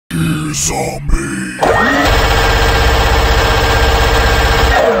Zombie.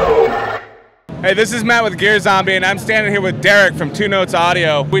 Hey, this is Matt with Gear Zombie, and I'm standing here with Derek from Two Notes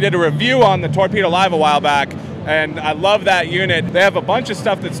Audio. We did a review on the Torpedo Live a while back, and I love that unit. They have a bunch of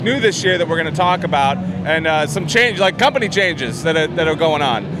stuff that's new this year that we're going to talk about, and some change, like company changes that are going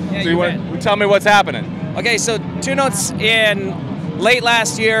on. Yeah, so you want to tell me what's happening? Okay, so Two Notes in late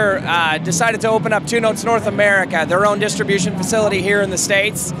last year decided to open up Two Notes North America, their own distribution facility here in the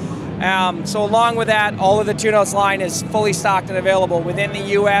States. So along with that, all of the Two Notes line is fully stocked and available within the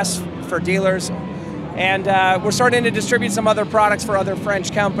U.S. for dealers. And we're starting to distribute some other products for other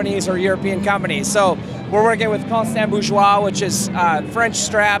French companies or European companies. So we're working with Constant Bourgeois, which is French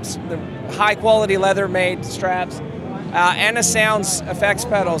straps, the high quality leather made straps, and a Sounds effects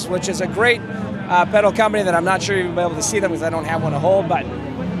pedals, which is a great pedal company that I'm not sure you'll be able to see them because I don't have one to hold, but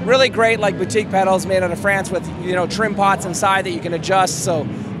really great like boutique pedals made out of France with trim pots inside that you can adjust, so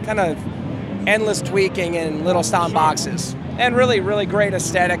kind of endless tweaking in little sound boxes. And really, really great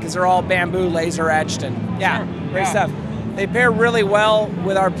aesthetic because they're all bamboo laser etched and great stuff. They pair really well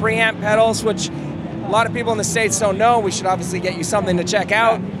with our preamp pedals, which a lot of people in the States don't know. We should obviously get you something to check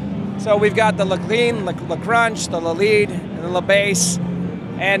out. So we've got the La Clean, La Crunch, the La Lead, and the La Bass.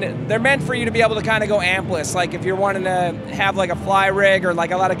 And they're meant for you to be able to kind of go ampless. Like if you're wanting to have like a fly rig, or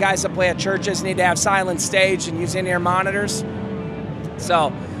like a lot of guys that play at churches need to have silent stage and use in-ear monitors.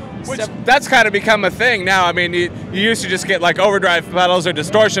 So. That's kind of become a thing now. I mean, you used to just get like overdrive pedals or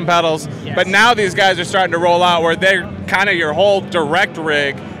distortion pedals, but now these guys are starting to roll out where they're kind of your whole direct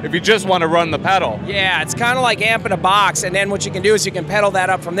rig if you just want to run the pedal. Yeah, it's kind of like amp in a box, and then what you can do is you can pedal that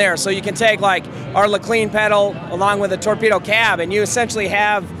up from there. So you can take like our La Clean pedal along with a Torpedo cab, and you essentially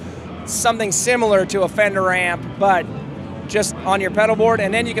have something similar to a Fender amp, but just on your pedal board,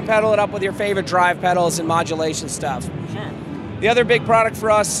 and then you can pedal it up with your favorite drive pedals and modulation stuff. Sure. The other big product for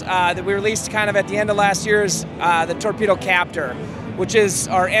us that we released kind of at the end of last year is the Torpedo Captor, which is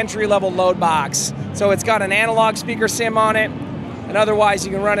our entry-level load box. So it's got an analog speaker sim on it, and otherwise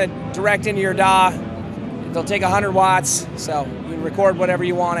you can run it direct into your DAW. They'll take 100 watts, so you can record whatever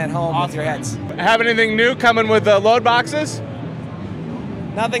you want at home with your heads. Have anything new coming with the load boxes?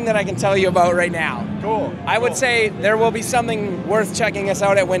 Nothing that I can tell you about right now. Cool. I would say there will be something worth checking us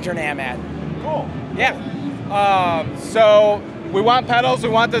out at Winter Namm at. Cool. Yeah. So we want pedals, we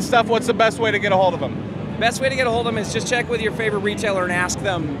want this stuff. What's the best way to get a hold of them? Best way to get a hold of them is just check with your favorite retailer and ask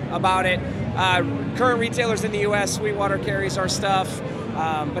them about it. Current retailers in the U.S., Sweetwater carries our stuff,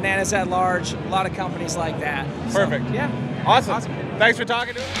 Bananas at Large, a lot of companies like that. Perfect. So, yeah. Awesome. Thanks for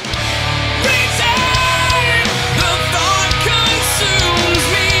talking to us.